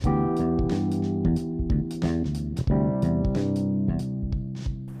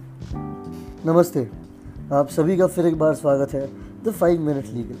नमस्ते। आप सभी का फिर एक बार स्वागत है the 5 minute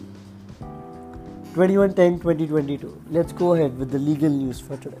legal 21/10/2022. Let's go ahead with the legal news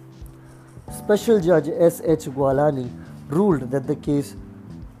for today. Special Judge S.H. Gwalani ruled that the case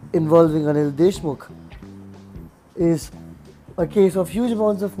involving Anil Deshmukh is a case of huge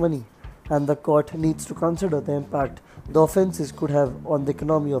amounts of money, and the court needs to consider the impact the offences could have on the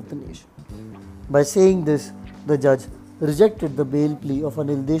economy of the nation. By saying this, the judge rejected the bail plea of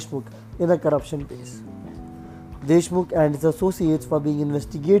Anil Deshmukh in a corruption case. Deshmukh and his associates were being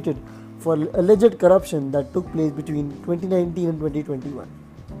investigated for alleged corruption that took place between 2019 and 2021.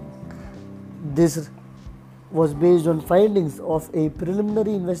 This was based on findings of a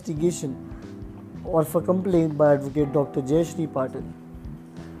preliminary investigation of a complaint by Advocate Dr. Jayashree Patil.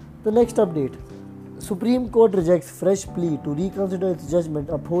 The next update. Supreme Court rejects fresh plea to reconsider its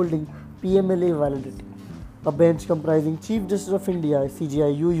judgment upholding PMLA validity. A bench comprising Chief Justice of India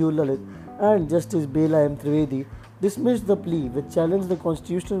CJI U. Lalit and Justice Bela M. Trivedi dismissed the plea which challenged the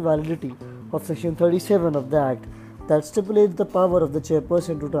constitutional validity of Section 37 of the Act that stipulates the power of the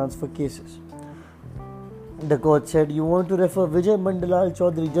chairperson to transfer cases. The court said, "You want to refer Vijay Mandalal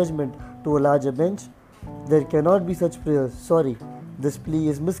Chaudhary judgment to a larger bench? There cannot be such prayers. Sorry, this plea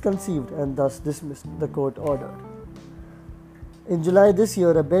is misconceived and thus dismissed," the court ordered. In July this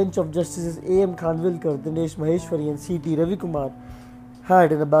year, a bench of Justices A.M. Khanwilkar, Dinesh Maheshwari and C.T. Ravikumar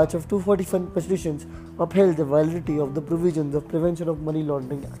had, in a batch of 245 petitions, upheld the validity of the provisions of Prevention of Money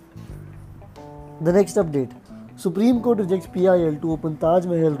Laundering Act. The next update. Supreme Court rejects PIL to open Taj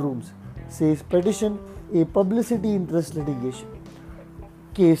Mahal rooms, says petition a publicity interest litigation.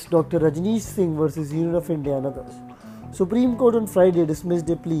 Case Dr. Rajneesh Singh versus Union of India and others. Supreme Court on Friday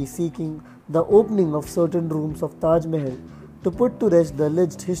dismissed a plea seeking the opening of certain rooms of Taj Mahal to put to rest the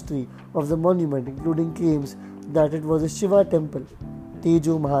alleged history of the monument, including claims that it was a Shiva temple,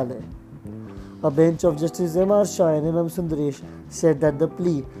 Tejo Mahalaya. A bench of Justice M.R. Shah and M.M. Sundaresh said that the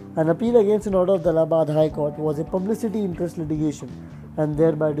plea, an appeal against an order of the Allahabad High Court, was a publicity interest litigation and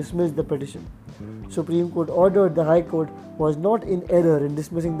thereby dismissed the petition. Supreme Court ordered the High Court was not in error in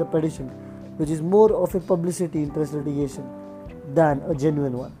dismissing the petition, which is more of a publicity interest litigation than a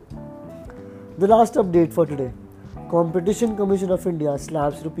genuine one. The last update for today. Competition Commission of India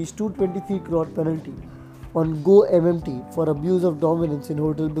slaps Rs 223 crore penalty on Go MMT for abuse of dominance in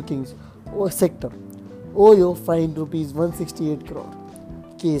hotel bookings sector. OYO fined Rs 168 crore.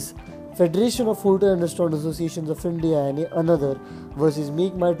 Case Federation of Hotel and Restaurant Associations of India and another versus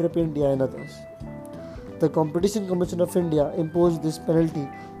Make My Trip India and others. The Competition Commission of India imposed this penalty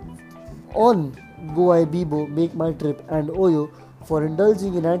on Go Ibibo, Make My Trip and OYO for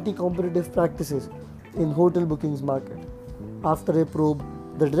indulging in anti-competitive practices in hotel bookings market. After a probe,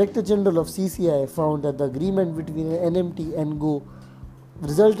 the Director General of CCI found that the agreement between NMT and Go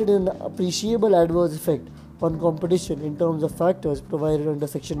resulted in an appreciable adverse effect on competition in terms of factors provided under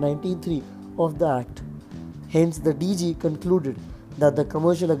Section 19(3) of the Act. Hence, the DG concluded that the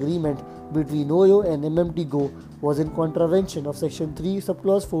commercial agreement between OYO and MMT Go was in contravention of Section 3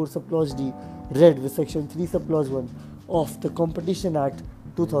 subclause 4 subclause D, read with Section 3 subclause 1 of the Competition Act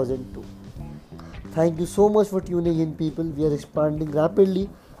 2002. Thank you so much for tuning in, people. We are expanding rapidly.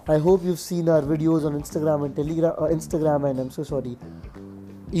 I hope you've seen our videos on Instagram and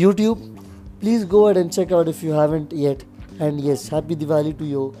YouTube. Please go ahead and check out if you haven't yet. And yes, happy Diwali to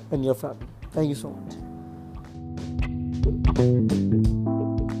you and your family. Thank you so much.